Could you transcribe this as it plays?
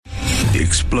The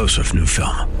explosive new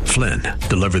film, Flynn,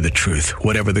 deliver the truth,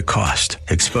 whatever the cost,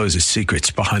 exposes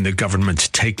secrets behind the government's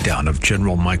takedown of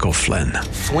General Michael Flynn.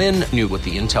 Flynn knew what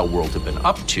the intel world had been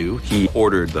up to. He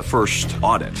ordered the first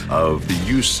audit of the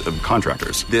use of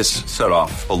contractors. This set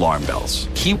off alarm bells.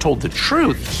 He told the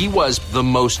truth. He was the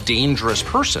most dangerous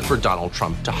person for Donald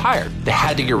Trump to hire. They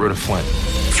had to get rid of Flynn.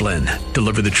 Flynn,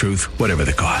 deliver the truth, whatever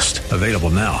the cost. Available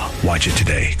now. Watch it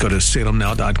today. Go to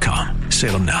salemnow.com.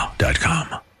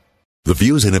 salemnow.com. The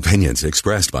views and opinions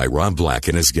expressed by Rob Black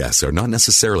and his guests are not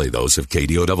necessarily those of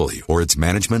KDOW or its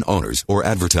management, owners, or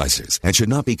advertisers and should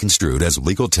not be construed as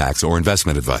legal, tax, or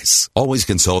investment advice. Always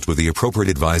consult with the appropriate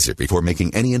advisor before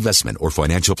making any investment or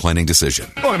financial planning decision.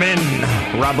 Welcome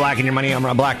in. Rob Black and your money. I'm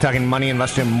Rob Black, talking money,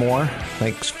 investing, and more.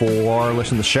 Thanks for listening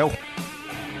to the show.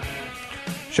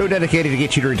 Show dedicated to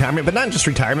get you to retirement, but not just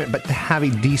retirement, but to have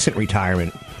a decent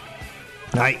retirement,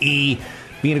 i.e.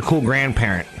 being a cool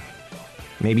grandparent.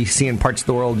 Maybe seeing parts of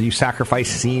the world you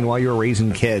sacrificed seeing while you were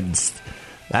raising kids.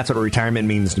 That's what retirement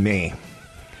means to me.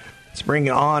 Let's bring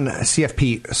on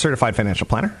CFP Certified Financial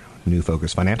Planner, New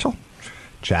Focus Financial,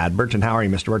 Chad Burton. How are you,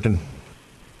 Mr. Burton?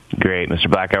 Great,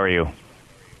 Mr. Black. How are you?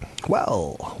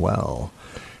 Well.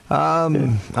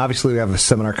 Obviously, we have a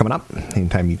seminar coming up.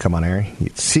 Anytime you come on air,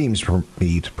 it seems for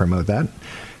me to promote that.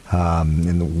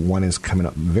 And the one is coming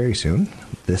up very soon.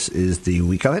 This is the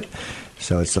week of it.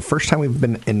 So it's the first time we've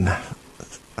been in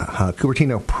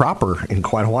Cupertino proper in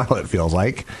quite a while, it feels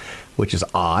like, which is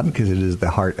odd because it is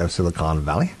the heart of Silicon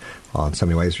Valley. On so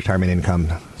many ways, retirement income,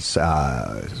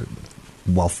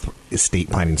 wealth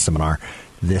estate planning seminar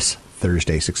this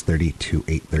Thursday, 6:30 to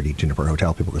 8:30, Juniper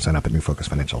Hotel. People can sign up at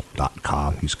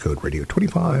newfocusfinancial.com. Use code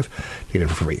radio25 to get it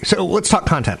for free. So let's talk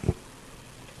content.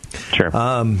 Sure.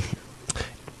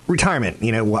 Retirement.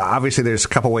 Obviously there's a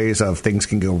couple ways of things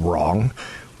can go wrong.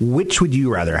 Which would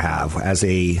you rather have? As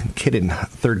a kid in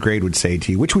third grade would say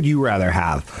to you, which would you rather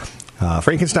have?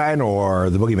 Frankenstein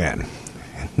or the Boogeyman?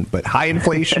 But high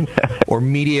inflation or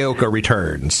mediocre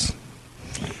returns?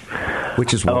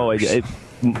 Which is worse?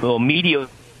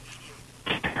 Mediocre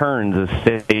returns is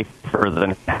safer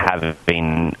than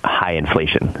having high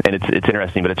inflation. And it's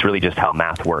interesting, but it's really just how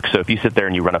math works. So if you sit there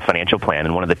and you run a financial plan,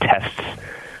 and one of the tests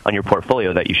on your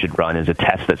portfolio that you should run is a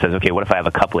test that says, okay, what if I have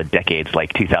a couple of decades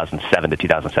like 2007 to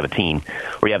 2017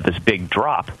 where you have this big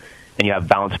drop and you have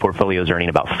balanced portfolios earning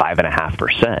about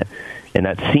 5.5%. And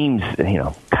that seems,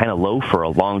 kind of low for a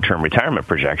long-term retirement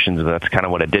projections. That's kind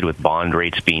of what it did with bond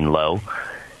rates being low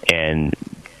and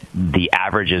the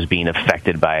averages being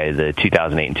affected by the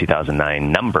 2008 and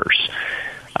 2009 numbers.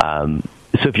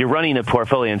 So if you're running a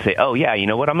portfolio and say, oh, yeah, you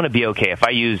know what, I'm going to be okay. If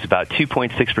I use about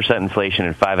 2.6% inflation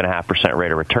and 5.5%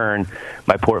 rate of return,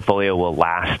 my portfolio will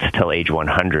last till age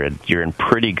 100. You're in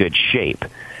pretty good shape.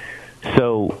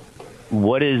 So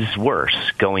what is worse,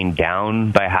 going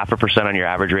down by 0.5% on your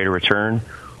average rate of return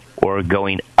or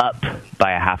going up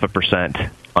by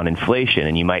 0.5% on inflation?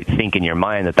 And you might think in your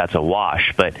mind that that's a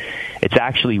wash, but it's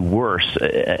actually worse.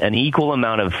 An equal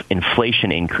amount of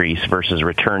inflation increase versus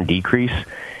return decrease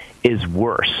is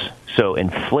worse. So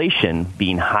inflation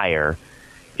being higher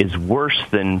is worse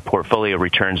than portfolio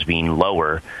returns being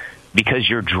lower because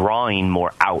you're drawing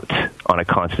more out on a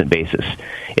constant basis.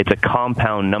 It's a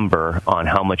compound number on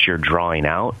how much you're drawing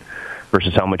out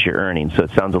versus how much you're earning. So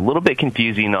it sounds a little bit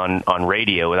confusing on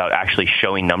radio without actually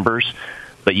showing numbers,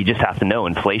 but you just have to know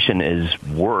inflation is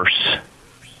worse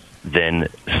than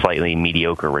slightly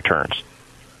mediocre returns.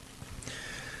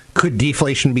 Could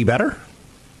deflation be better?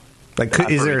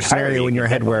 Is there a scenario in your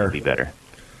head where be better?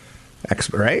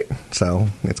 Right? So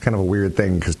it's kind of a weird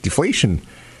thing because deflation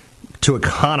to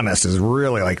economists is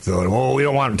really like, we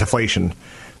don't want deflation.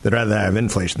 They'd rather have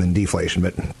inflation than deflation.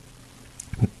 But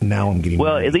now I'm getting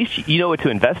at least you know what to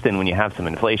invest in when you have some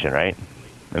inflation, right?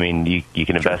 I mean, you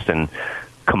can invest in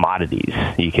commodities.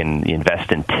 You can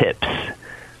invest in tips.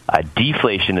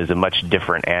 Deflation is a much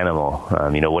different animal.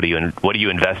 What do you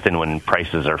invest in when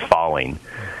prices are falling?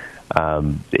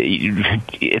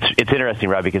 It's interesting,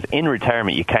 Rob, because in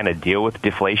retirement you kind of deal with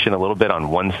deflation a little bit on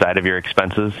one side of your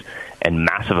expenses and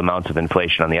massive amounts of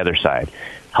inflation on the other side.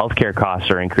 Healthcare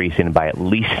costs are increasing by at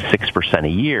least 6% a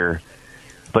year,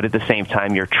 but at the same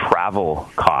time your travel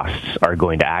costs are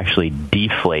going to actually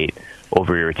deflate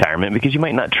over your retirement because you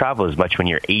might not travel as much when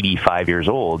you're 85 years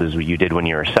old as you did when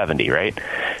you were 70, right?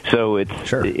 So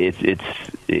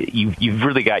you've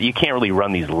really got, you can't really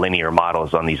run these linear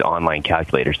models on these online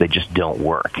calculators. They just don't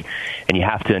work. And you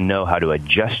have to know how to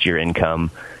adjust your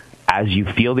income as you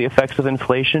feel the effects of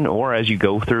inflation or as you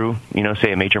go through,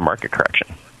 say a major market correction.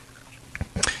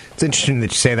 It's interesting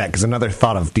that you say that because another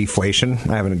thought of deflation,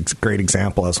 I have a great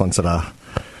example. I was once at a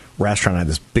restaurant, I had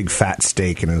this big fat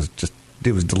steak and it was just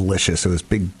It was delicious. It was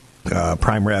big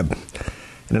prime rib.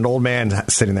 And an old man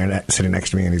sitting next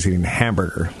to me, and he's eating a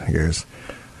hamburger. He goes,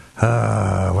 when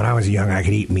I was young, I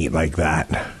could eat meat like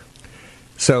that.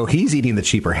 So he's eating the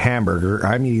cheaper hamburger.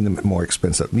 I'm eating the more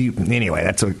expensive. Anyway,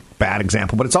 that's a bad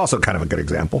example, but it's also kind of a good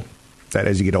example that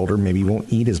as you get older, maybe you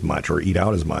won't eat as much or eat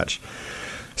out as much.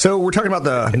 So we're talking about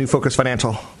the New Focus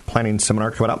Financial Planning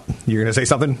Seminar coming up. You're going to say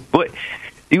something? What?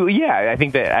 Yeah, I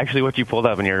think that actually what you pulled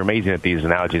up, and you're amazing at these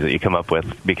analogies that you come up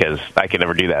with, because I can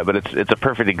never do that, but it's a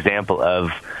perfect example of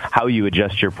how you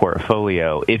adjust your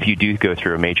portfolio if you do go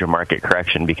through a major market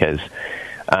correction, because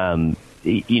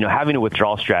having a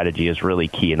withdrawal strategy is really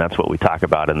key, and that's what we talk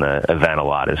about in the event a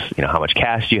lot, is how much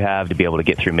cash you have to be able to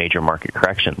get through major market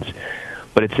corrections.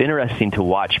 But it's interesting to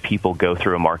watch people go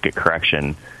through a market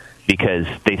correction because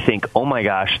they think, oh my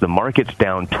gosh, the market's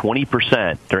down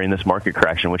 20% during this market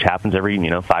correction, which happens every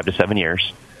 5 to 7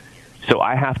 years. So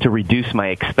I have to reduce my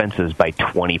expenses by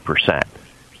 20%.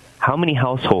 How many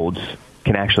households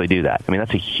can actually do that? I mean,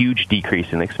 that's a huge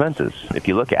decrease in expenses if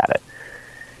you look at it.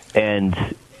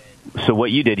 And so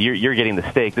what you did, you're getting the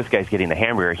steak, this guy's getting the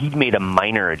hamburger. He made a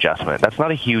minor adjustment. That's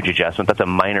not a huge adjustment. That's a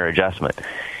minor adjustment.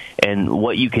 And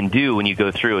what you can do when you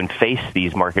go through and face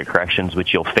these market corrections,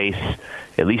 which you'll face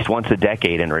at least once a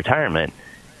decade in retirement,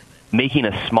 making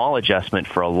a small adjustment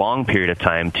for a long period of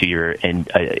time to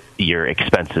your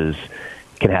expenses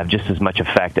can have just as much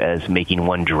effect as making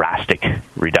one drastic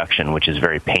reduction, which is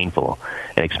very painful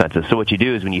and expensive. So what you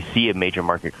do is when you see a major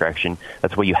market correction,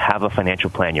 that's why you have a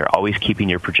financial plan. You're always keeping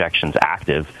your projections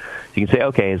active. So you can say,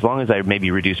 okay, as long as I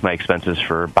maybe reduce my expenses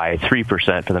by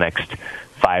 3% for the next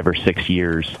 5 or 6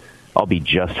 years, I'll be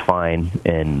just fine,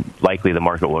 and likely the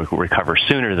market will recover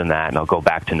sooner than that, and I'll go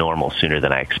back to normal sooner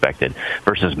than I expected,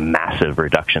 versus massive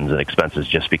reductions in expenses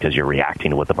just because you're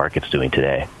reacting to what the market's doing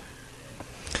today.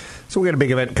 So we got a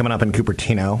big event coming up in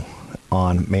Cupertino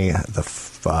on May the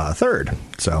 3rd.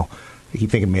 So I keep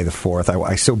thinking May the 4th.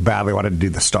 I so badly wanted to do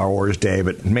the Star Wars Day,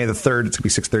 but May the 3rd, it's going to be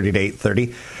 6:30 to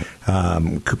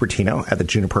 8:30. Cupertino at the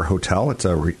Juniper Hotel. It's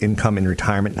a income in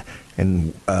retirement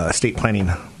and estate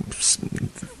planning.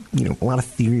 A lot of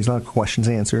theories, a lot of questions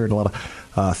answered, a lot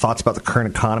of thoughts about the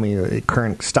current economy,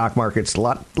 current stock markets, a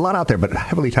lot out there, but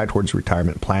heavily tied towards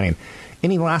retirement planning.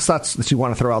 Any last thoughts that you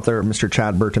want to throw out there, Mr.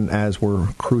 Chad Burton, as we're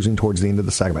cruising towards the end of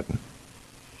the segment?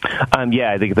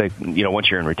 I think that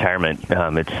once you're in retirement,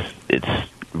 it's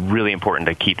really important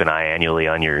to keep an eye annually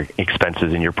on your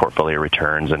expenses and your portfolio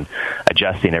returns and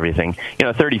adjusting everything.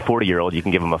 A 30, 40-year-old, you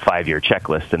can give them a 5-year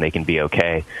checklist and they can be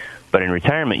okay. But in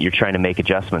retirement, you're trying to make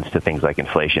adjustments to things like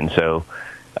inflation. So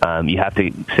you have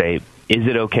to say, is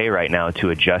it okay right now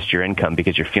to adjust your income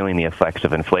because you're feeling the effects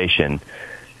of inflation?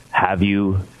 Have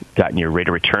you gotten your rate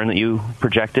of return that you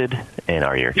projected? And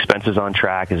are your expenses on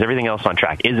track? Is everything else on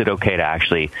track? Is it okay to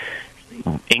actually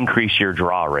increase your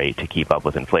draw rate to keep up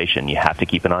with inflation? You have to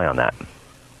keep an eye on that.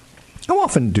 How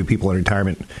often do people in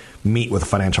retirement meet with a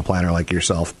financial planner like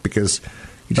yourself? Because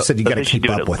you just said you got to keep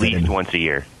up with it. At least once a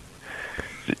year.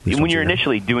 When you're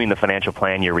initially doing the financial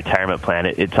plan, your retirement plan,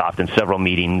 it's often several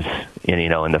meetings,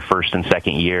 in the first and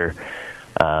second year.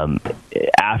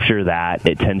 After that,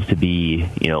 it tends to be,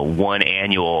 one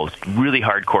annual, really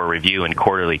hardcore review and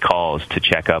quarterly calls to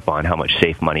check up on how much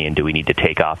safe money and do we need to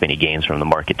take off any gains from the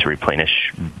market to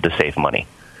replenish the safe money.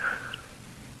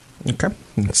 Okay.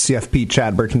 CFP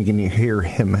Chad Burton, you can hear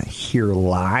him here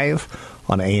live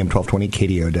on AM 1220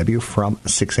 KDOW from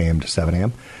 6 a.m. to 7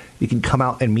 a.m. You can come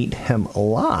out and meet him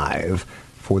live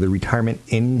for the Retirement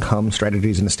Income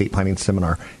Strategies and Estate Planning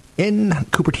Seminar in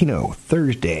Cupertino,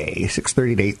 Thursday,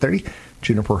 6:30 to 8:30,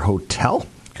 Juniper Hotel,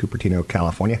 Cupertino,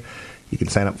 California. You can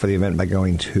sign up for the event by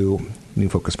going to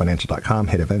newfocusfinancial.com,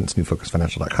 hit events,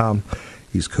 newfocusfinancial.com.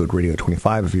 Use code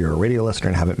radio25 if you're a radio listener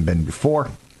and haven't been before.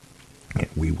 And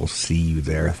we will see you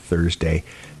there Thursday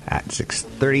at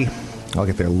 6:30. I'll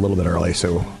get there a little bit early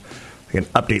so I can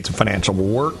update some financial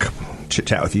work,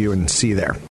 chit-chat with you, and see you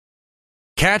there.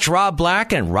 Catch Rob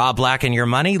Black and Rob Black and Your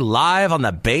Money live on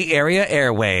the Bay Area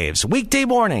airwaves, weekday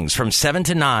mornings from 7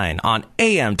 to 9 on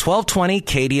AM 1220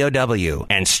 KDOW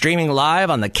and streaming live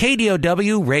on the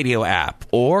KDOW radio app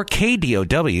or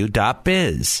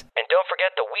KDOW.biz. And don't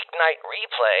forget the weeknight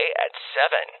replay at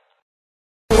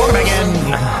 7. Welcome again.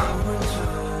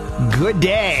 Good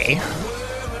day.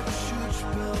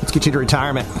 Let's get you to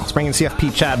retirement. Let's bring in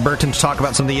CFP Chad Burton to talk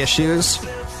about some of the issues.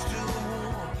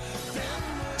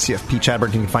 CFP Chad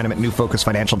Burton, you can find him at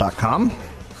newfocusfinancial.com.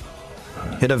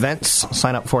 Hit events,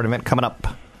 sign up for an event coming up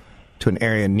to an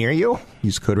area near you.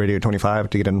 Use code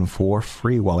radio25 to get in for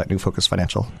free while at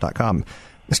newfocusfinancial.com.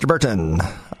 Mr. Burton,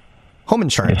 home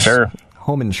insurance. Yes, sir.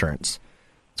 Home insurance.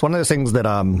 It's one of those things that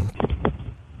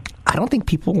I don't think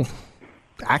people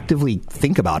actively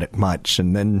think about it much.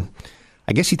 And then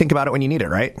I guess you think about it when you need it,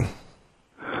 right?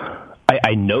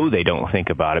 I know they don't think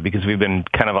about it because we've been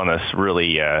kind of on this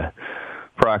really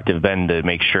proactive bend to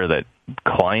make sure that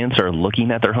clients are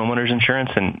looking at their homeowners insurance.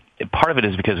 And part of it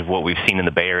is because of what we've seen in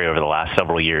the Bay Area over the last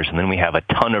several years. And then we have a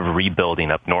ton of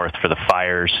rebuilding up north for the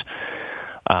fires.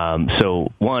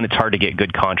 So one, it's hard to get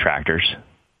good contractors.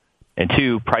 And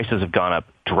two, prices have gone up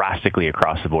drastically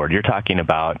across the board. You're talking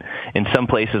about, in some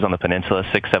places on the peninsula,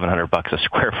 $600-700 a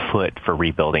square foot for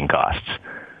rebuilding costs.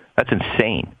 That's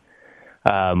insane.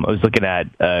 I was looking at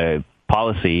a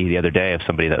policy the other day of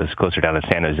somebody that was closer down in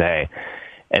San Jose,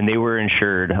 and they were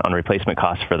insured on replacement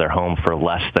costs for their home for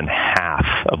less than half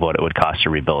of what it would cost to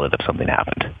rebuild it if something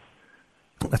happened.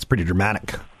 That's pretty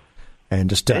dramatic. And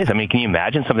just it is. I mean, can you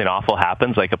imagine something awful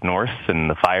happens like up north and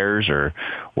the fires or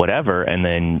whatever, and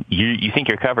then you think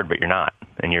you're covered, but you're not,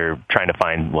 and you're trying to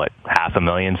find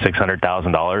 $500,000,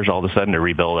 $600,000 all of a sudden to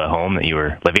rebuild a home that you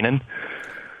were living in?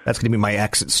 That's going to be my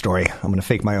exit story. I'm going to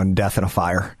fake my own death in a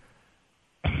fire.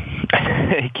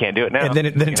 You can't do it now. And then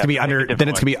it's going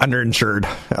to be underinsured.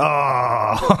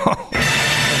 Oh.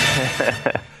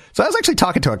 So I was actually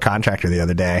talking to a contractor the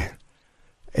other day,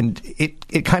 and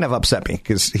it kind of upset me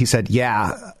because he said,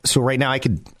 "Yeah, so right now I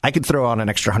could throw on an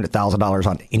extra $100,000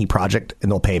 on any project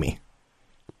and they'll pay me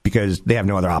because they have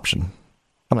no other option."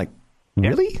 I'm like,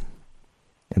 "Really?"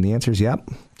 And the answer is,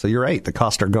 "Yep." So you're right. The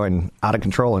costs are going out of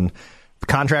control, and the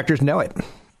contractors know it.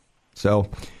 So,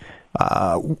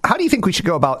 how do you think we should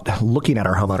go about looking at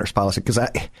our homeowners policy? Because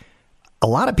a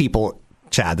lot of people,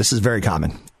 Chad, this is very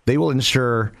common. They will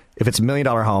insure, if it's $1 million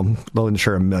home, they'll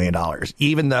insure $1 million,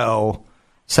 even though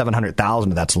 $700,000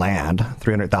 of that's land,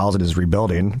 $300,000 is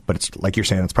rebuilding, but it's like you're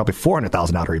saying, it's probably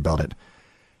 $400,000 now to rebuild it.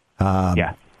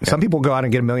 Some people go out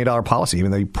and get $1 million policy,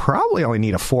 even though you probably only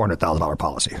need a $400,000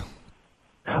 policy.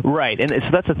 Right, and so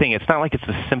that's the thing. It's not like it's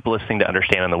the simplest thing to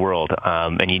understand in the world,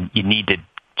 and you need to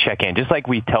check in. Just like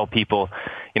we tell people,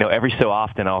 every so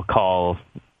often I'll call,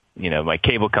 my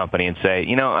cable company and say,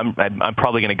 I'm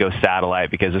probably going to go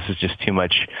satellite because this is just too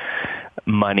much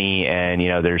money, and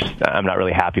I'm not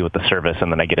really happy with the service,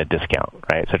 and then I get a discount,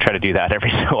 right? So I try to do that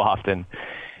every so often.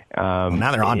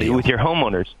 Now they're on to you with your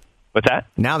homeowners. What's that?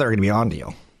 Now they're going to be on to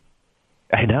you.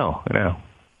 I know.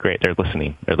 Great, they're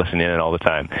listening. They're listening in all the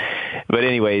time. But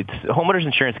anyway, homeowners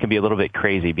insurance can be a little bit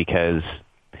crazy because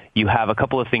you have a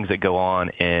couple of things that go on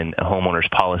in a homeowner's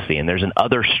policy, and there's an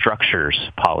other structures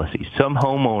policy. Some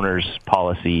homeowners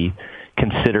policy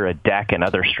consider a deck and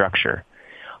other structure.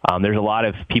 There's a lot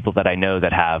of people that I know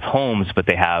that have homes, but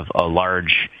they have a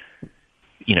large,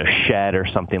 shed or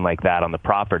something like that on the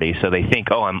property. So they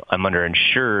think, I'm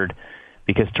underinsured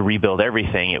because to rebuild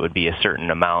everything, it would be a certain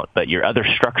amount. But your other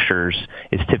structures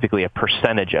is typically a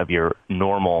percentage of your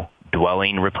normal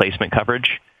dwelling replacement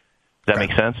coverage. Does that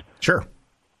make sense? Sure.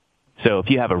 So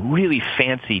if you have a really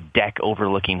fancy deck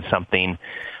overlooking something,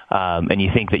 and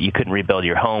you think that you couldn't rebuild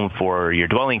your home for your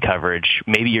dwelling coverage,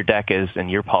 maybe your deck is, in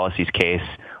your policy's case,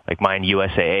 like mine,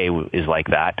 USAA is like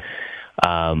that.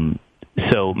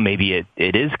 So maybe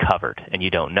it is covered and you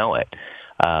don't know it.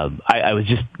 I was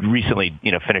just recently,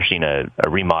 finishing a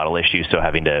remodel issue, so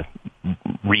having to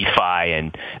refi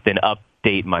and then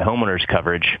update my homeowner's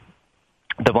coverage.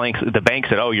 The bank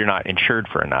said, you're not insured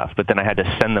for enough. But then I had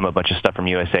to send them a bunch of stuff from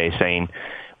USA saying,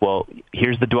 well,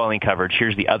 here's the dwelling coverage,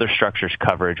 here's the other structures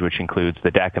coverage, which includes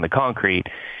the deck and the concrete,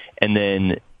 and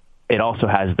then it also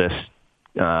has this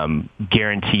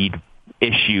guaranteed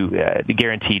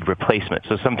replacement.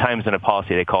 So sometimes in a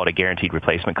policy they call it a guaranteed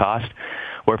replacement cost,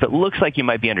 where if it looks like you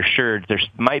might be underinsured, there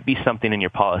might be something in your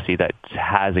policy that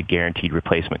has a guaranteed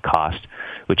replacement cost,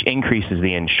 which increases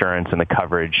the insurance and the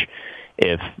coverage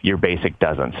if your basic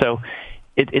doesn't. So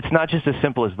it's not just as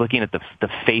simple as looking at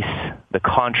the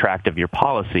contract of your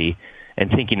policy and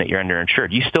thinking that you're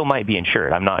underinsured. You still might be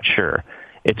insured. I'm not sure.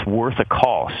 It's worth a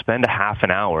call. Spend a half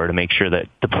an hour to make sure that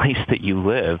the place that you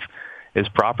live is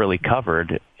properly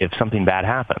covered if something bad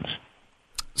happens.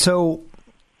 So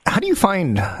how do you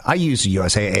find, I use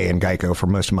USAA and Geico for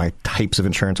most of my types of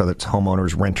insurance, whether it's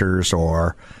homeowners, renters,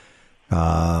 or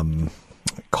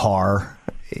car.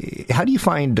 How do you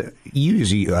find, you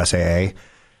use USAA?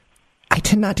 I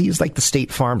tend not to use like the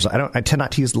State Farms. I tend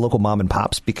not to use the local mom and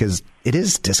pops because it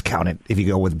is discounted if you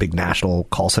go with a big national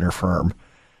call center firm.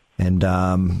 And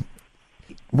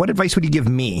what advice would you give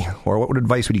me, or what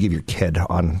advice would you give your kid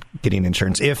on getting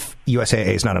insurance if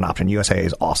USAA is not an option? USAA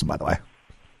is awesome, by the way.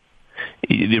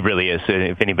 It really is.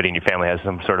 If anybody in your family has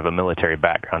some sort of a military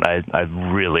background, I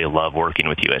really love working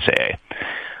with USAA.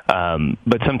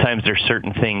 But sometimes there's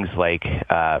certain things like,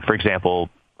 for example,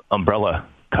 umbrella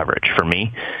coverage for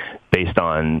me, based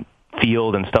on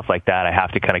field and stuff like that, I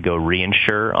have to kind of go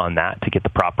reinsure on that to get the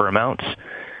proper amounts.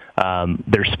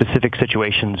 There's specific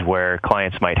situations where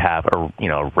clients might have a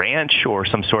ranch or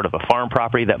some sort of a farm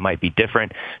property that might be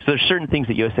different. So there's certain things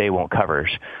that USAA won't cover.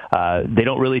 They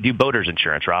don't really do boaters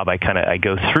insurance, Rob. I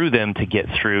go through them to get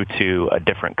through to a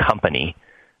different company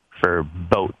for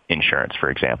boat insurance, for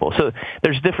example. So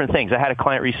there's different things. I had a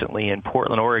client recently in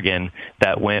Portland, Oregon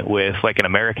that went with like an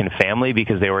American Family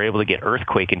because they were able to get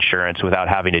earthquake insurance without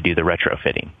having to do the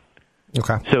retrofitting.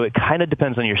 Okay. So it kind of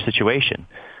depends on your situation.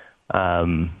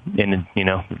 And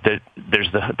there's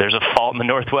a fault in the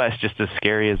Northwest just as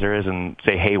scary as there is in,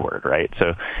 say, Hayward, right?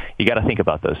 So you got to think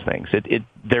about those things.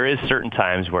 There is certain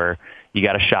times where you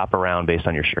got to shop around based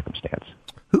on your circumstance.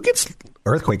 Who gets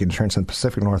earthquake insurance in the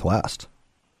Pacific Northwest?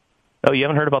 Oh, you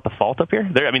haven't heard about the fault up here?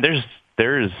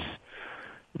 There's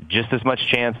just as much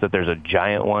chance that there's a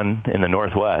giant one in the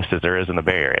Northwest as there is in the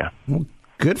Bay Area. Well,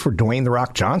 good for Dwayne "The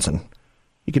Rock" Johnson.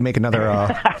 You can make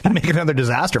another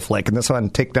disaster flick, and this one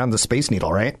take down the Space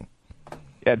Needle, right?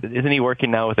 Yeah, isn't he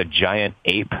working now with a giant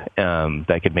ape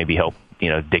that could maybe help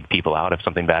dig people out if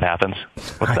something bad happens?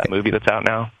 What's that movie that's out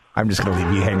now? I'm just going to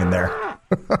leave you hanging there.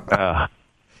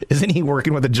 Isn't he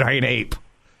working with a giant ape?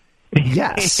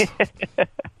 Yes.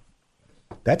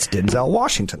 That's Denzel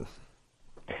Washington.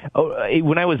 Oh,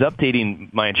 when I was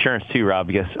updating my insurance too, Rob,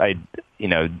 because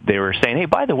they were saying, hey,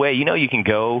 by the way, you can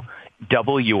go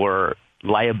double your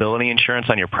liability insurance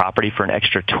on your property for an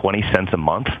extra 20 cents a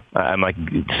month. I'm like,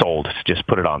 sold. Just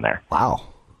put it on there. Wow.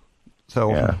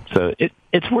 So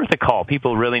it's worth a call.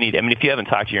 People really need. I mean, if you haven't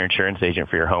talked to your insurance agent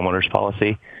for your homeowner's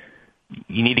policy,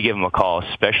 you need to give them a call,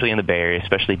 especially in the Bay Area,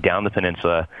 especially down the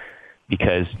peninsula,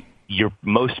 because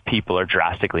most people are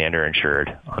drastically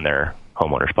underinsured on their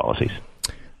homeowners policies.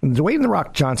 The Dwayne "The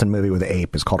Rock" Johnson movie with the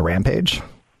ape is called Rampage.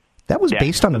 That was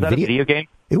based on a video game?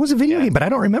 It was a video game, but I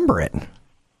don't remember it.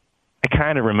 I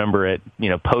kind of remember it,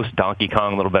 post Donkey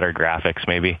Kong, a little better graphics,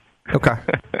 maybe. Okay.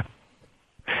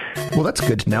 Well, that's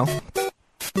good to know.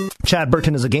 Chad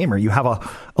Burton is a gamer. You have a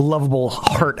lovable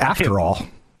heart after all.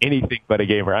 Anything but a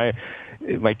gamer.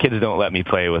 My kids don't let me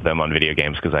play with them on video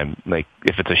games because I'm like,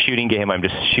 if it's a shooting game, I'm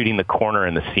just shooting the corner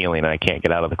in the ceiling and I can't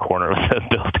get out of the corner of the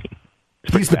building.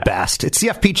 He's the best. It's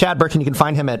CFP Chad Burton. You can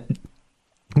find him at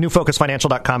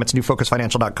newfocusfinancial.com. It's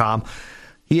newfocusfinancial.com.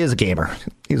 He is a gamer.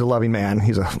 He's a loving man.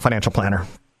 He's a financial planner.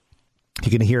 You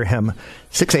can hear him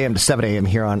 6 a.m. to 7 a.m.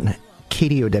 here on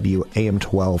KDOW AM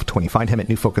 1220. Find him at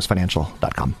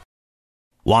newfocusfinancial.com.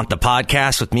 Want the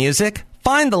podcast with music?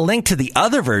 Find the link to the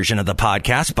other version of the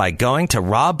podcast by going to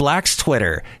Rob Black's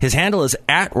Twitter. His handle is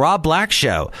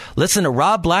 @RobBlackShow. Listen to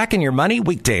Rob Black and Your Money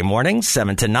weekday mornings,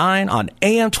 7 to 9 on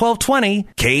AM 1220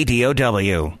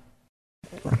 KDOW.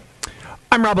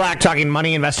 I'm Rob Black, talking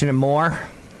money, investing, and more.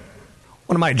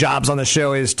 One of my jobs on the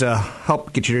show is to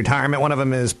help get you to retirement. One of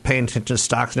them is paying attention to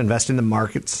stocks and investing in the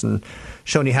markets and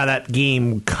showing you how that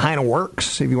game kind of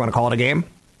works, if you want to call it a game.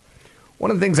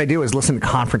 One of the things I do is listen to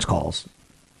conference calls.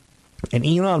 And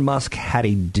Elon Musk had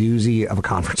a doozy of a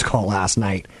conference call last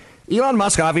night. Elon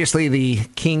Musk, obviously the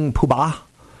king poobah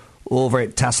over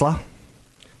at Tesla.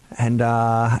 And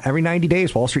every 90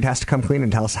 days, Wall Street has to come clean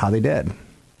and tell us how they did.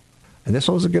 And this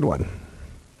one was a good one.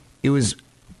 It was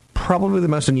probably the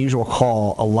most unusual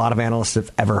call a lot of analysts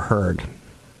have ever heard.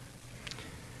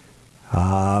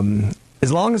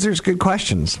 As long as there's good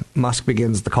questions, Musk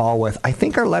begins the call with, I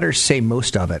think our letters say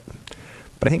most of it.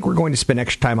 But I think we're going to spend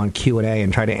extra time on Q&A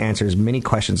and try to answer as many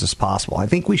questions as possible. I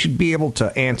think we should be able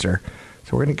to answer.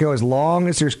 So we're going to go as long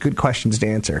as there's good questions to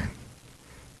answer.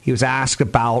 He was asked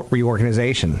about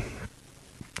reorganization.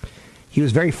 He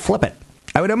was very flippant.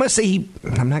 I would almost say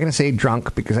I'm not going to say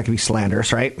drunk because that could be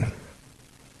slanderous, right?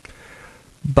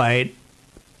 But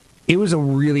it was a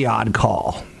really odd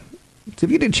call. So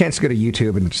if you get a chance to go to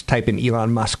YouTube and just type in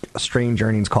Elon Musk strange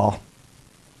earnings call,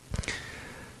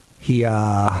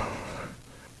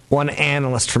 one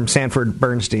analyst from Sanford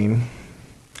Bernstein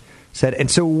said,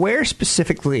 and so where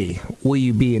specifically will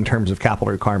you be in terms of capital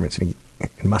requirements? And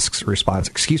Musk's response,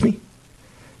 excuse me?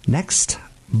 Next.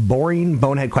 Boring,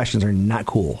 bonehead questions are not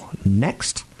cool.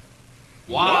 Next.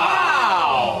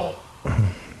 Wow!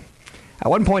 At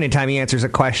one point in time, he answers a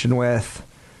question with,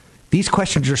 these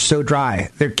questions are so dry,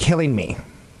 they're killing me.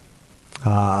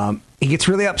 He gets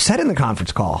really upset in the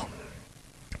conference call.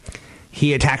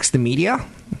 He attacks the media.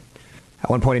 At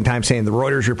one point in time saying the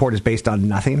Reuters report is based on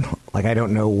nothing. Like, I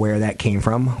don't know where that came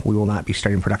from. We will not be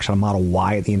starting production on Model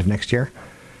Y at the end of next year.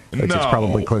 It's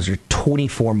probably closer to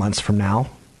 24 months from now.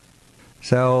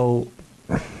 So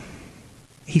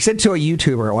he said to a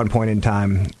YouTuber at one point in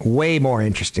time, way more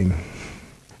interesting.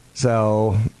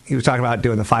 So he was talking about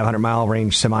doing the 500-mile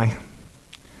range semi.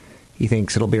 He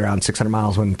thinks it'll be around 600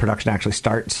 miles when production actually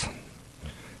starts.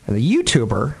 And the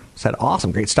YouTuber said,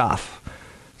 awesome, great stuff.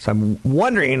 So I'm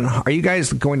wondering, are you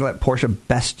guys going to let Porsche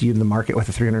best you in the market with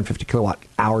a 350 kilowatt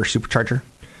hour supercharger?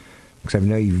 Because I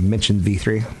know you've mentioned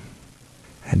V3.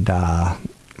 And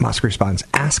Musk responds,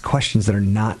 ask questions that are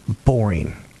not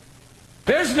boring.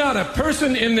 There's not a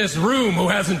person in this room who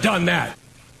hasn't done that.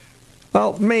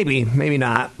 Well, maybe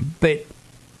not. But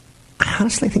I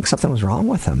honestly think something was wrong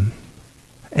with him.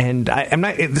 And I'm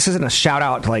not. This isn't a shout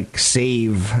out to like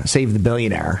save the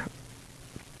billionaire.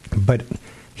 But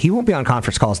he won't be on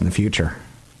conference calls in the future.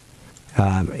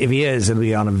 If he is, it'll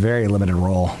be on a very limited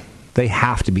role. They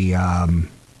have to be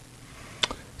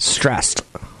stressed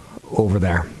over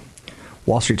there.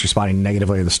 Wall Street's responding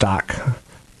negatively to the stock.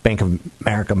 Bank of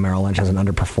America Merrill Lynch hasn't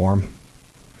underperformed.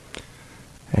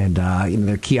 And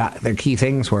their key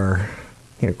things were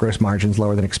gross margins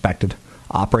lower than expected,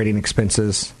 operating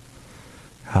expenses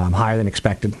higher than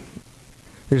expected.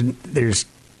 This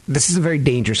is a very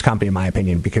dangerous company, in my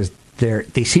opinion, because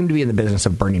they seem to be in the business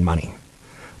of burning money.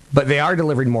 But they are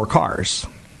delivering more cars.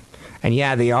 And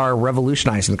yeah, they are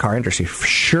revolutionizing the car industry, for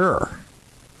sure.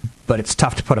 But it's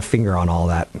tough to put a finger on all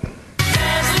that.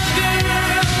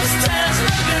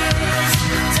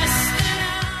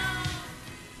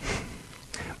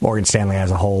 Morgan Stanley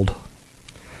has a hold.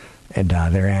 And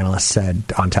their analyst said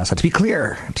on Tesla, to be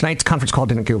clear, tonight's conference call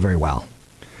didn't go very well.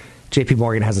 JP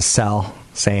Morgan has a sell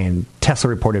saying Tesla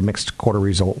reported mixed quarter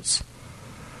results,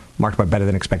 marked by better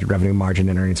than expected revenue margin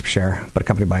and earnings per share, but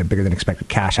accompanied by a bigger than expected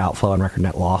cash outflow and record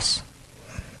net loss.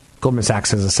 Goldman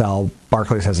Sachs has a sell.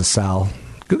 Barclays has a sell.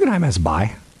 Guggenheim has a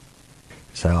buy.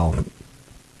 So,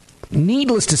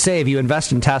 needless to say, if you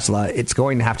invest in Tesla, it's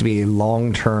going to have to be a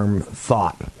long-term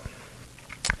thought.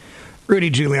 Rudy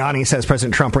Giuliani says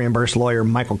President Trump reimbursed lawyer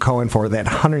Michael Cohen for that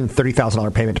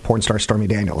 $130,000 payment to porn star Stormy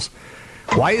Daniels.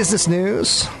 Why is this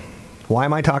news? Why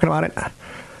am I talking about it?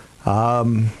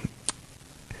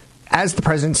 As the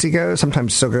presidency goes,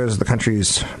 sometimes so goes the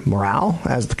country's morale.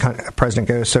 As the president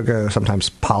goes, so goes sometimes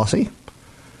policy.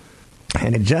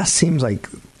 And it just seems like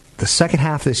the second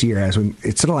half of this year,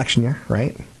 it's an election year,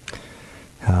 right?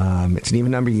 It's an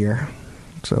even number year.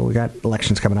 So we got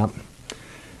elections coming up.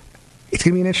 It's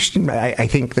going to be an interesting... I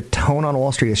think the tone on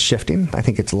Wall Street is shifting. I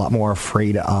think it's a lot more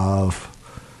afraid of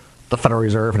the Federal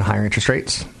Reserve and higher interest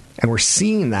rates. And we're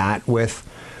seeing that with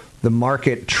the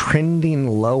market trending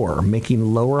lower,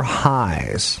 making lower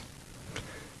highs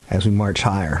as we march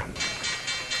higher.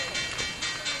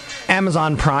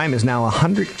 Amazon Prime is now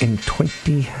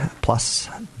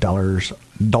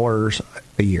 $120+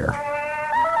 a year,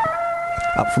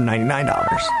 up from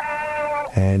 $99.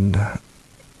 And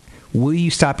will you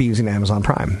stop using Amazon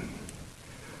Prime?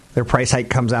 Their price hike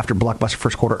comes after Blockbuster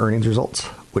first quarter earnings results,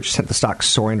 which sent the stock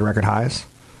soaring to record highs.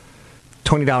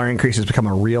 $20 increase has become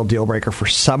a real deal breaker for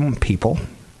some people.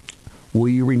 Will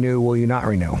you renew? Will you not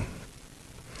renew?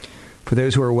 For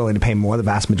those who are willing to pay more, the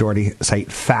vast majority cite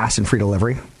fast and free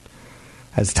delivery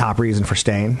as the top reason for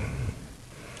staying.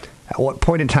 At what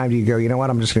point in time do you go, you know what,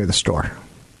 I'm just going to the store?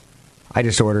 I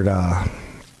just ordered a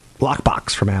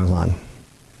lockbox from Amazon.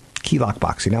 Key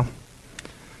lockbox, you know?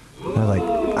 I was like,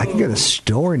 I can go to the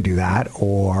store and do that,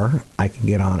 or I can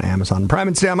get on Amazon Prime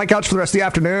and stay on my couch for the rest of the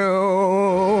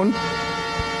afternoon.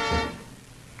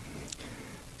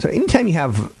 So anytime you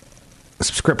have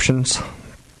subscriptions,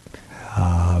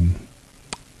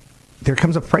 there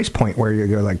comes a price point where you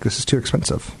go like, this is too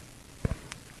expensive.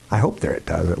 I hope there it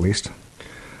does, at least.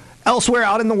 Elsewhere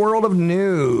out in the world of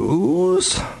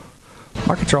news,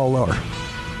 markets are all lower.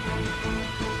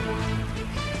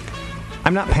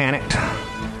 I'm not panicked.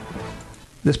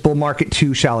 This bull market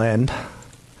too shall end.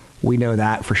 We know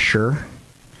that for sure.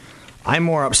 I'm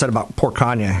more upset about poor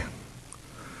Kanye.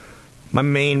 My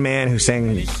main man who sang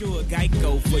a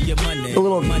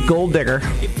little gold digger.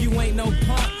 I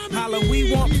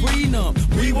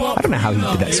don't know how he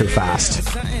did that so fast.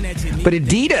 But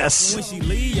Adidas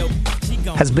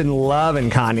has been loving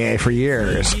Kanye for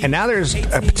years. And now there's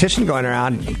a petition going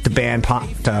around to boycott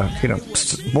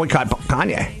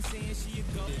Kanye.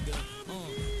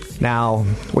 Now,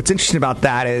 what's interesting about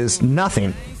that is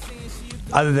nothing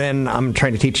other than I'm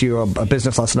trying to teach you a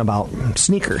business lesson about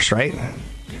sneakers, right?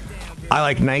 I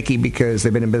like Nike because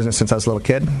they've been in business since I was a little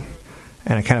kid,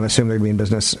 and I kind of assume they're going to be in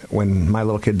business when my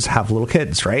little kids have little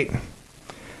kids, right?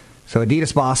 So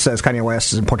Adidas boss says Kanye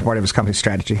West is an important part of his company's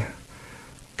strategy.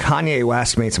 Kanye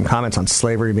West made some comments on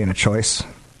slavery being a choice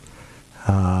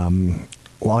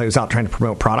while he was out trying to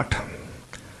promote product.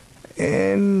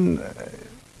 And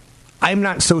I'm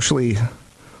not socially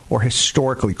or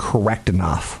historically correct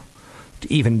enough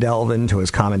to even delve into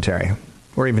his commentary,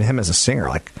 or even him as a singer.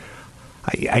 Like,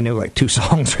 I know like 2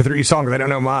 songs or 3 songs. I don't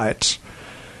know much.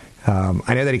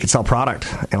 I know that he can sell product,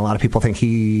 and a lot of people think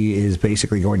he is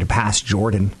basically going to pass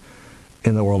Jordan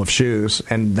in the world of shoes,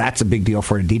 and that's a big deal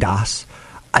for Adidas.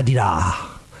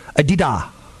 Adidas.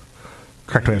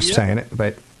 Correct way of saying it,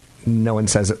 but no one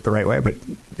says it the right way, but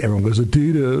everyone goes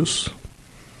Adidas.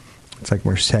 It's like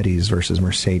Mercedes versus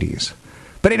Mercedes.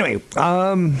 But anyway,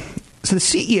 so the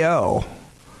CEO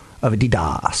of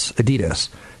Adidas,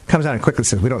 comes out and quickly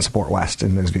says, we don't support West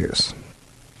in those views.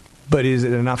 But is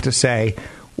it enough to say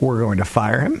we're going to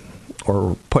fire him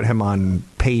or put him on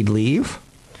paid leave?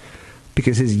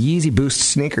 Because his Yeezy Boost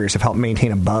sneakers have helped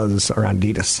maintain a buzz around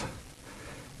Adidas.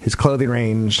 His clothing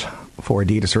range for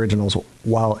Adidas Originals,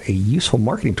 while a useful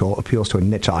marketing tool, appeals to a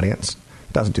niche audience.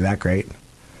 Doesn't do that great.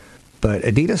 But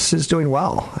Adidas is doing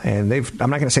well. And I'm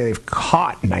not going to say they've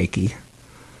caught Nike,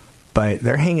 but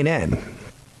they're hanging in.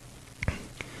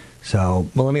 So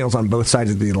millennials on both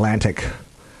sides of the Atlantic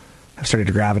have started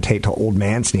to gravitate to old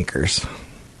man sneakers,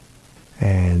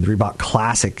 and Reebok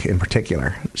Classic in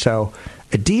particular. So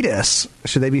Adidas,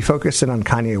 should they be focusing on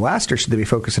Kanye West or should they be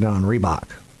focusing on Reebok?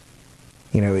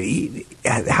 You know,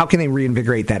 how can they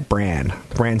reinvigorate that brand?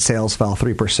 The brand sales fell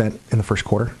 3% in the first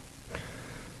quarter,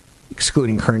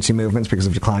 excluding currency movements because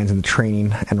of declines in the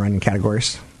training and running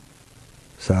categories.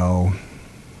 So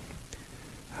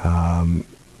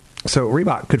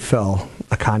Reebok could fill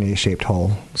a Kanye-shaped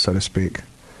hole, so to speak.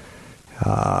 So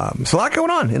a lot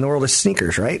going on in the world of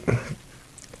sneakers, right?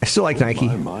 I still like Nike.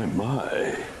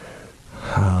 My.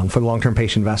 For the long-term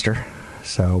patient investor.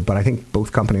 But I think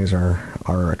both companies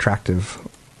are attractive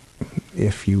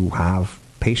if you have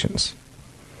patience.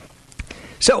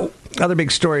 So, other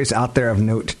big stories out there of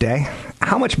note today.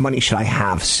 How much money should I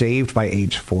have saved by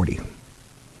age 40?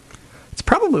 It's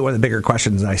probably one of the bigger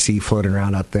questions that I see floating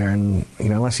around out there. And, you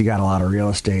know, unless you got a lot of real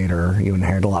estate or you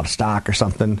inherit a lot of stock or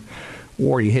something,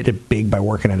 or you hit it big by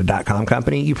working at a .com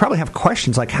company, you probably have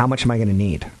questions like, how much am I going to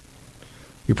need?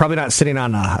 You're probably not sitting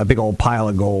on a big old pile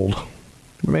of gold.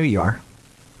 Or maybe you are.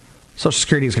 Social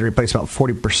Security is going to replace about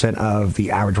 40% of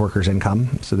the average worker's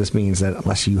income. So this means that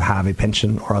unless you have a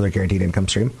pension or other guaranteed income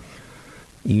stream,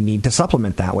 you need to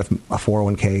supplement that with a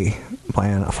 401k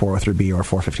plan, a 403b, or a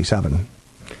 457.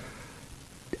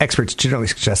 Experts generally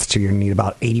suggest that you're going to need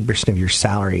about 80% of your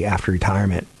salary after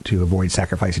retirement to avoid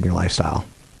sacrificing your lifestyle.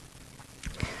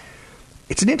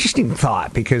 It's an interesting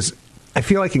thought because I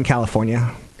feel like in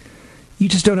California, you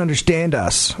just don't understand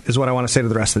us, is what I want to say to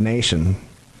the rest of the nation.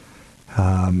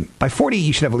 By 40,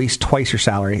 you should have at least twice your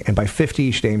salary, and by 50,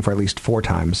 you should aim for at least 4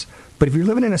 times. But if you're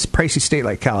living in a pricey state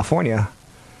like California,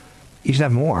 you should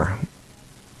have more.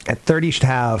 At 30, you should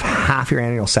have half your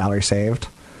annual salary saved.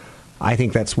 I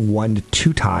think that's 1 to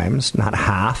 2 times, not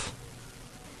half.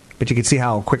 But you can see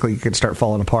how quickly you could start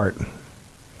falling apart.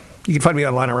 You can find me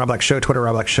online at Rob Black Show, Twitter,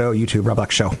 Rob Black Show, YouTube, Rob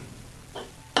Black Show.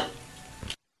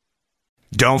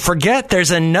 Don't forget, there's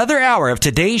another hour of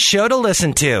today's show to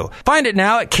listen to. Find it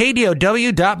now at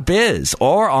KDOW.biz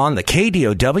or on the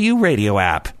KDOW radio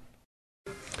app.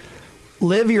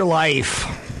 Live your life.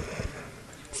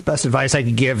 It's the best advice I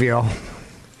could give you.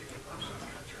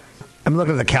 I'm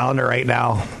looking at the calendar right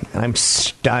now, and I'm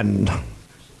stunned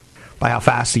by how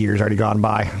fast the year's already gone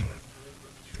by.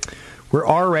 We're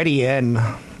already in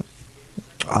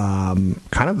I'm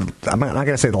not going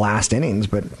to say the last innings,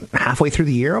 but halfway through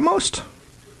the year almost.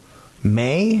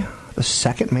 May the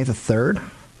 2nd, May the 3rd.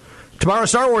 Tomorrow's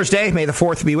Star Wars Day. May the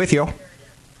 4th be with you.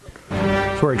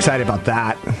 So we're excited about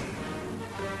that.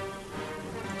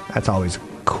 That's always a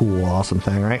cool, awesome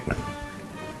thing, right?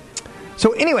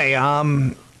 So anyway,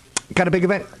 got a big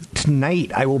event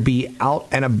tonight. I will be out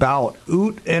and about,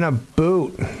 oot and a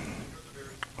boot.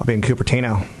 I'll be in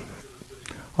Cupertino.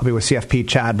 I'll be with CFP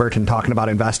Chad Burton talking about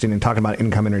investing and talking about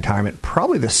income in retirement.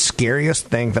 Probably the scariest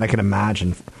thing that I can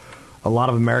imagine a lot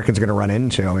of Americans are going to run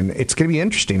into. And it's going to be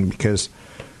interesting because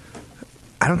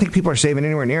I don't think people are saving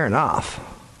anywhere near enough.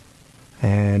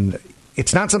 And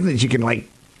it's not something that you can, like,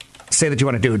 say that you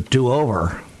want to do a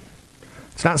do-over.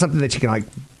 It's not something that you can, like,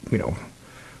 you know,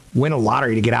 win a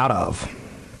lottery to get out of.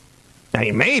 I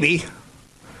mean, maybe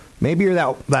you're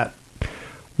that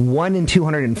 1 in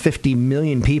 250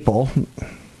 million people.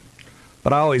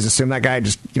 But I always assume that guy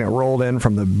just, you know, rolled in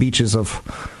from the beaches of,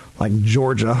 like,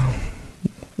 Georgia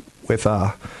with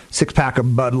a 6-pack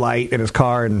of Bud Light in his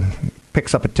car and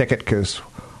picks up a ticket because,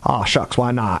 oh, shucks,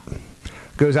 why not?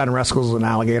 Goes out and wrestles an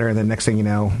alligator, and then next thing you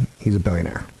know, he's a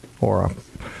billionaire or a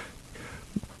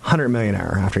 100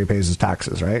 millionaire after he pays his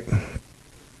taxes, right?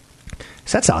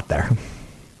 So that's out there.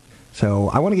 So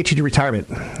I want to get you to retirement.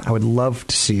 I would love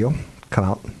to see you come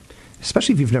out,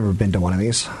 especially if you've never been to one of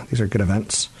these. These are good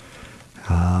events.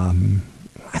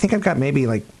 I think I've got maybe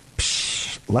like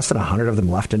less than 100 of them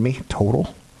left in me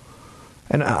total.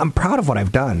 And I'm proud of what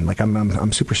I've done. Like,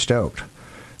 I'm super stoked.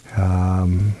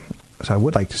 So I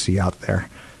would like to see you out there.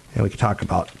 And we could talk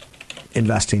about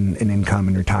investing in income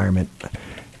and retirement.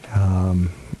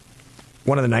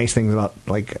 One of the nice things about,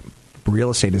 like, real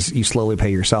estate is you slowly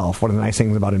pay yourself. One of the nice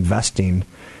things about investing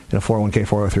in a 401k,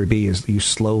 403b is you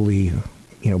slowly,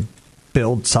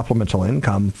 build supplemental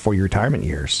income for your retirement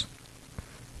years.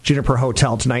 Juniper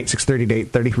Hotel tonight, 6:30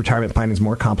 to 8:30. Retirement planning is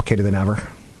more complicated than ever.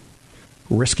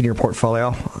 Risk in your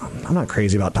portfolio. I'm not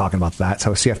crazy about talking about that.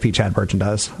 So CFP Chad Burton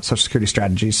does. Social Security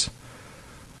strategies.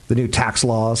 The new tax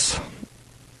laws.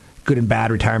 Good and bad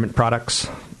retirement products.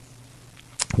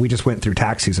 We just went through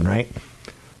tax season, right?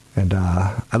 And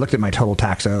I looked at my total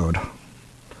tax owed.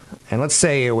 And let's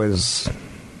say it was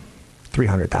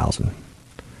 $300,000.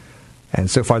 And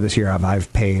so far this year,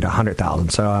 I've paid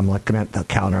 $100,000. So I'm looking at the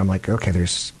calendar. I'm like, okay,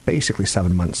 there's basically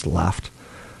 7 months left.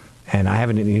 And I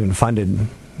haven't even funded,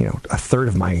 a third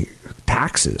of my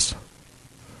taxes.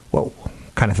 Whoa,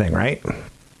 kind of thing, right?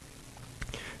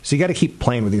 So you got to keep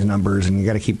playing with these numbers, and you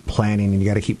got to keep planning, and you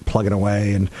got to keep plugging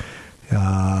away, and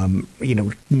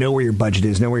know where your budget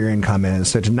is, know where your income is.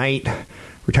 So tonight,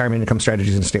 retirement income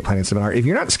strategies and estate planning seminar. If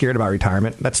you're not scared about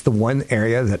retirement, that's the one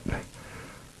area that,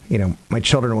 my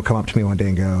children will come up to me one day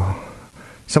and go,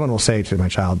 someone will say to my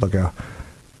child, they'll go,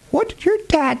 "What did your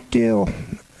dad do?"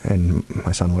 And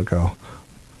my son will go,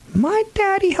 "My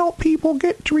daddy helped people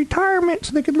get to retirement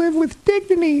so they could live with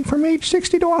dignity from age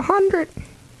 60 to 100.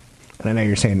 And I know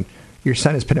you're saying, your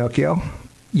son is Pinocchio?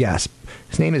 Yes.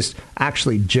 His name is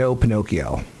actually Joe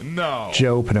Pinocchio. No.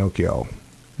 Joe Pinocchio.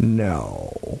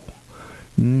 No.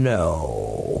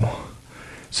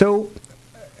 So,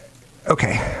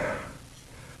 okay.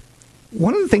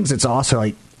 One of the things that's also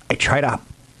I try to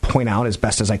point out as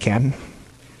best as I can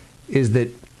is that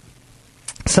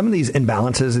some of these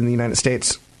imbalances in the United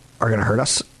States are going to hurt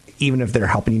us, even if they're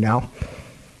helping you now.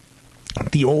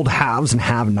 The old haves and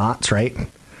have-nots, right?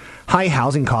 High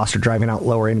housing costs are driving out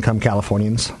lower-income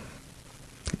Californians.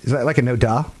 Is that like a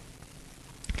no-duh?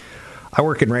 I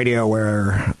work in radio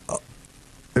where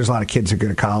there's a lot of kids who go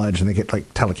to college and they get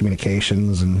like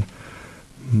telecommunications and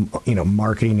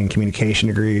marketing and communication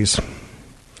degrees.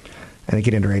 And they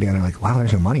get into radio and they're like, wow,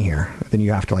 there's no money here. Then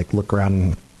you have to like look around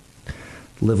and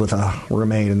live with a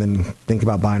roommate and then think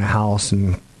about buying a house,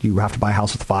 and you have to buy a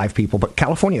house with 5 people. But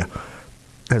California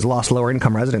has lost lower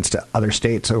income residents to other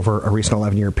states over a recent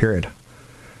 11-year period.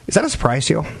 Is that a surprise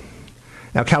to you?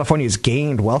 Now, California has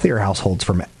gained wealthier households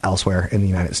from elsewhere in the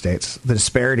United States. The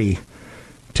disparity,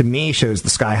 to me, shows the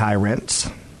sky-high rents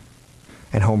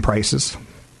and home prices.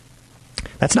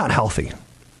 That's not healthy.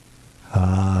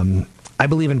 I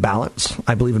believe in balance.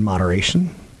 I believe in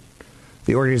moderation.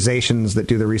 The organizations that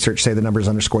do the research say the numbers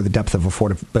underscore the depth of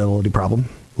affordability problem.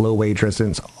 Low-wage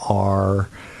residents are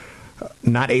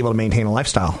not able to maintain a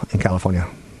lifestyle in California.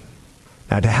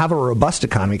 Now, to have a robust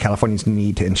economy, Californians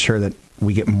need to ensure that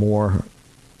we get more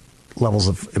levels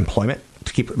of employment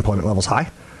to keep employment levels high.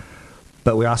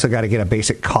 But we also got to get a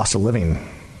basic cost of living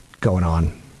going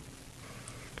on.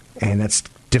 And that's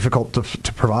difficult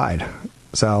to provide.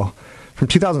 So from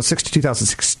 2006 to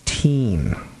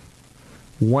 2016,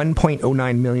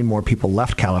 1.09 million more people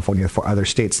left California for other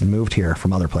states and moved here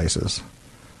from other places.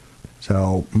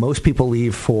 So most people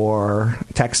leave for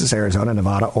Texas, Arizona,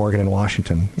 Nevada, Oregon, and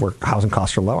Washington, where housing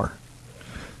costs are lower.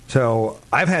 So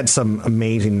I've had some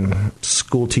amazing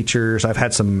school teachers. I've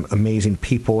had some amazing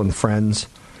people and friends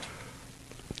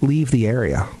leave the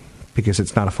area because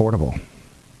it's not affordable.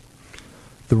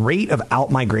 The rate of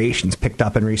out-migrations picked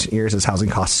up in recent years as housing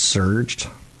costs surged.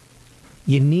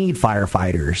 You need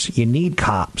firefighters. You need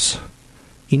cops.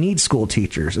 You need school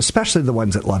teachers, especially the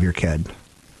ones that love your kid.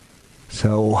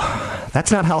 So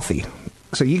that's not healthy.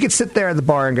 So you could sit there at the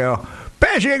bar and go,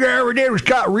 best thing I ever did was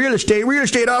got real estate. Real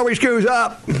estate always goes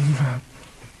up.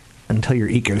 Until your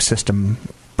ecosystem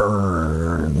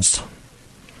burns.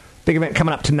 Big event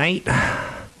coming up tonight.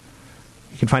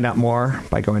 You can find out more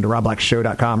by going to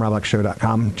robblackshow.com,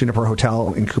 robblackshow.com. Juniper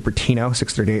Hotel in Cupertino,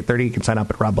 6:30 to 8:30. You can sign up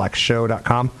at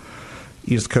robblackshow.com.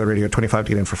 Use the code radio25 to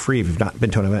get in for free. If you've not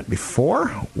been to an event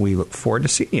before, we look forward to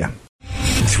seeing you.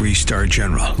 3-star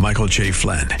General Michael J.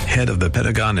 Flynn, head of the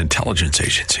Pentagon Intelligence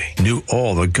Agency, knew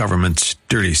all the government's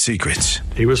dirty secrets.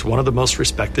 He was one of the most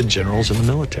respected generals in the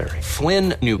military.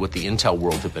 Flynn knew what the intel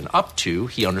world had been up to.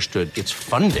 He understood its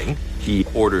funding. He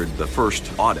ordered the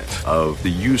first audit of the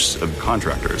use of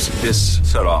contractors. This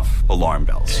set off alarm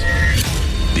bells.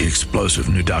 The explosive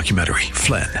new documentary,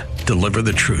 Flynn, Deliver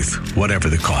the Truth, Whatever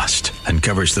the Cost,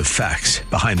 uncovers the facts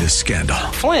behind this scandal.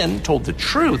 Flynn told the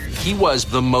truth. He was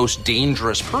the most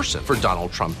dangerous person for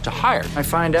Donald Trump to hire. I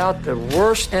find out the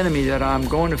worst enemy that I'm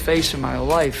going to face in my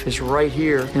life is right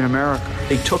here in America.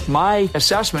 They took my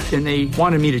assessment and they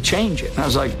wanted me to change it. And I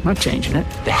was like, I'm not changing it.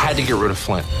 They had to get rid of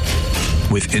Flynn.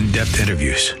 With in-depth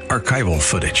interviews, archival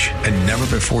footage, and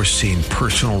never-before-seen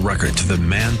personal records of the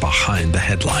man behind the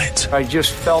headlines. I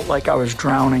just felt like I was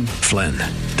drowning. Flynn,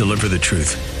 Deliver the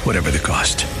Truth, Whatever the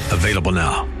Cost. Available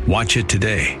now. Watch it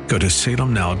today. Go to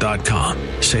salemnow.com.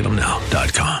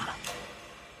 salemnow.com.